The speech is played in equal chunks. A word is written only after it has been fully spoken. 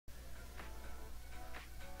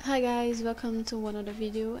Hi guys, welcome to another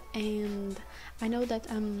video, and I know that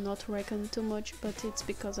I'm not working too much, but it's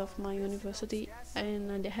because of my university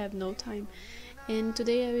and I have no time. And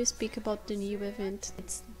today I will speak about the new event.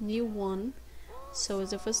 It's new one, so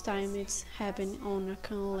it's the first time it's happening on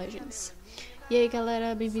Arcane Legends. E aí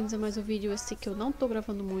galera, bem-vindos a mais um vídeo. Esse que eu não tô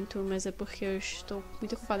gravando muito, mas é porque eu estou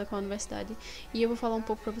muito ocupada com a universidade. E eu vou falar um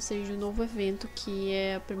pouco pra vocês do novo evento, que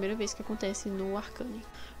é a primeira vez que acontece no Arcane.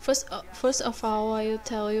 First of all, I'll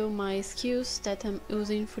tell you my skills that I'm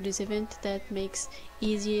using for this event that makes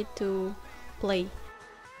easy to play.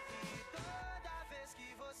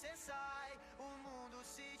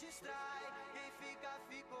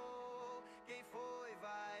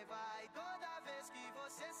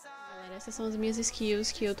 Essas são as minhas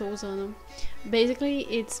skills que eu tô usando. Basically,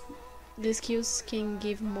 the skills can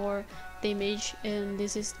give more damage, and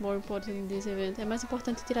this is more important in this event. É mais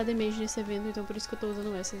importante tirar damage nesse evento, então por isso que eu tô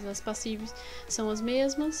usando essas. As passives são as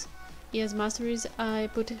mesmas, e as masteries I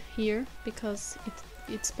put here because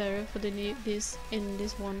it's better for this and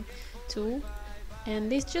this one too. And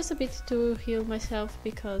this just a bit to heal myself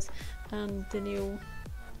because the new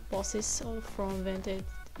bosses from event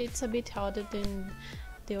it's a bit harder than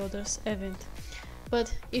the others event,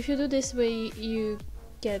 but if you do this way you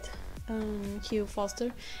get heal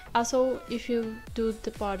faster. Also, if you do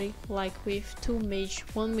the party like with two mage,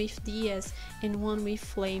 one with DS and one with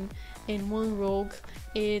flame and one rogue,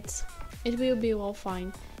 it will be all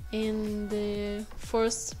fine, and the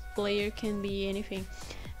first player can be anything.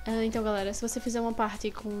 Então galera, se você fizer uma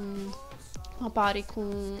party com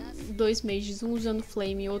dois mages, um usando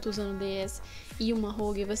flame e outro usando DS e uma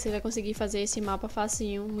rogue, você vai conseguir fazer esse mapa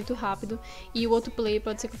facinho, muito rápido, e o outro player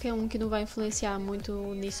pode ser qualquer um, que não vai influenciar muito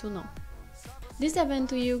nisso não. This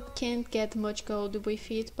event you can't get much gold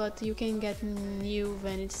with it, but you can get new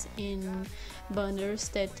vanities and banners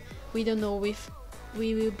that we don't know if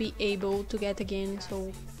we will be able to get again,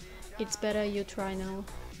 so it's better you try now.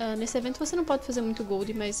 Nesse evento você não pode fazer muito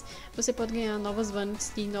gold, mas você pode ganhar novas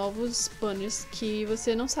vanities e novos banners que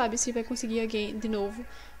você não sabe se vai conseguir de novo,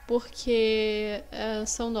 porque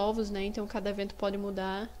são novos, né? Então cada evento pode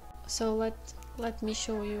mudar. So let me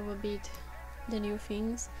show you a bit the new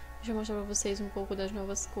things. Deixa eu mostrar pra vocês um pouco das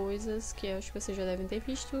novas coisas que eu acho que vocês já devem ter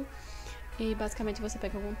visto. E basicamente você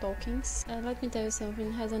pega alguns tokens. Let me tell you something.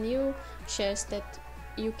 Has a new chest that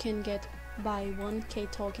you can get by 1k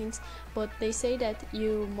tokens, but they say that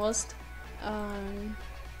you must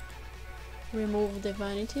remove the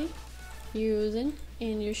vanity you're using,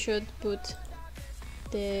 and you should put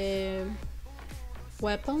the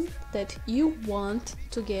weapon that you want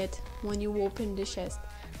to get when you open the chest.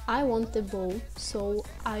 I want the bow, so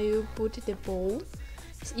I will put the bow.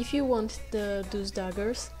 If you want those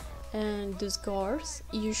daggers and those scars,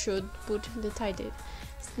 you should put the tided.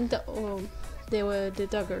 The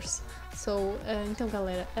daggers. So, então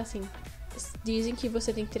galera, assim, dizem que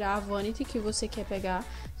você tem que tirar a vanity que você quer pegar.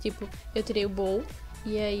 Tipo, eu tirei o bow,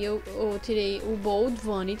 e aí eu tirei o bow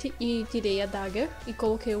vanity e tirei a dagger e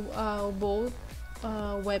coloquei o bow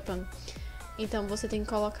weapon. Então você tem que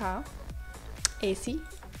colocar esse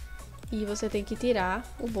e você tem que tirar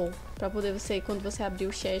o bow pra poder quando você abrir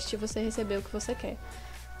o chest, você receber o que você quer.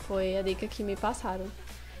 Foi a dica que me passaram.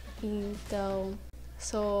 Então,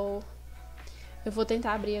 eu vou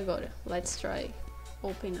tentar abrir agora. Let's try.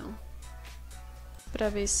 Open now. Pra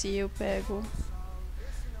ver se eu pego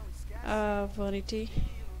a vanity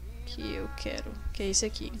que eu quero. Que é isso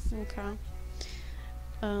aqui. Okay.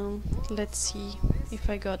 Let's see if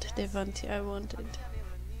I got the vanity I wanted.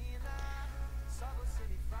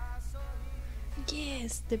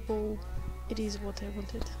 Yes, the bow. It is what I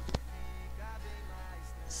wanted.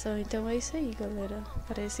 Então é isso aí, galera.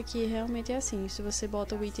 Parece que realmente é assim. Se você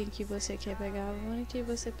bota o item que você quer pegar a vanity,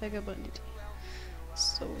 você pega a vanity.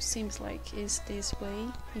 So seems like it's this way.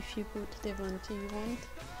 If you put the vanity you want,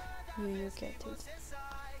 you will get it.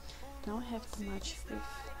 Now I have to match with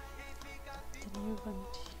the new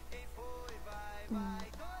vanity.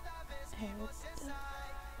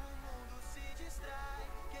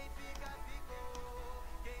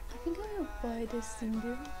 I think I will buy the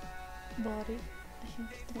single body. I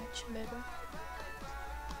think it's much better.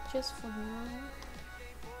 Just for now.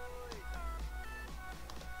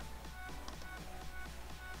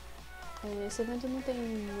 Esse evento não tem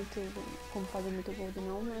muito como fazer muito gold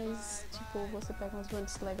não, mas tipo, você pega umas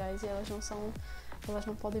vanties legais e elas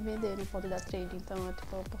não podem vender, não podem dar trade, então é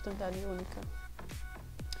tipo uma oportunidade única.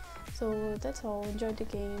 So that's all. Enjoy the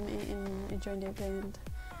game and enjoy the event.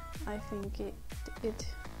 I think it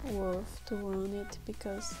worth to run it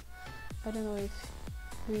because I don't know if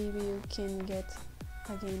we can get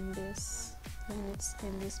again this limits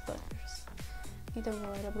and these butters. Então,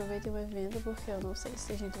 galera, aproveitem o evento, porque eu não sei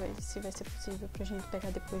se vai ser possível pra gente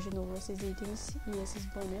pegar depois de novo esses itens e esses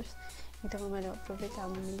banners. Então é melhor aproveitar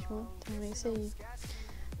mesmo. Então é isso aí.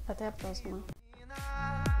 Até a próxima.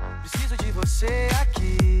 Preciso de você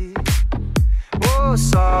aqui. O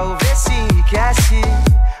sol vê se enriquece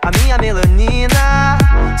a minha melanina.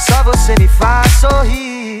 Só você me faz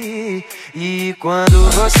sorrir. E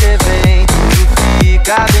quando você vem, tudo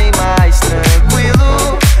fica bem mais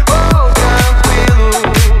tranquilo. Oh, tranquilo.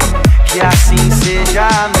 Que assim seja,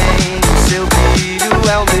 amém. O seu brilho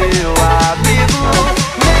é o meu abrigo.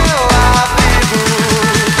 Meu abrigo.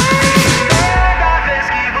 Toda vez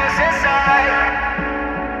que você sai,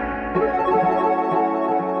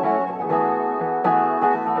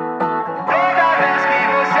 toda vez que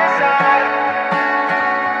você sai,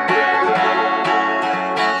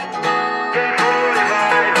 quem foi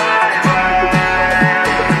vai, vai, vai.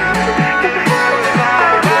 Quem foi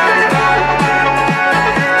vai, vai, vai.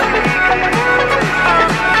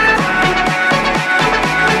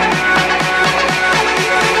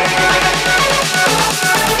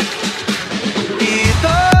 E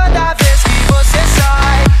toda vez que você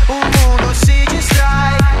sai, o mundo se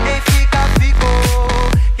distrai. Quem fica, ficou.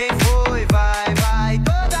 Quem foi, vai, vai.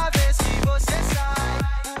 Toda vez que você sai,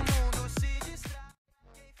 o mundo se distrai.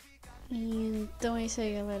 Então é isso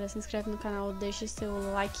aí, galera. Se inscreve no canal, deixa seu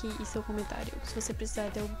like e seu comentário. Se você precisar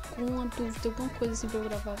de alguma dúvida, alguma coisa assim pra eu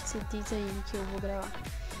gravar, você diz aí que eu vou gravar.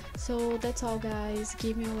 So that's all, guys.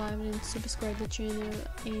 Give me a like and subscribe the channel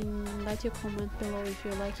and let your comment below if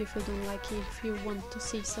you like, if you don't like, if you want to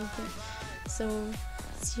see something. So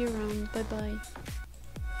see you around. Bye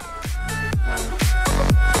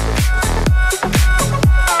bye.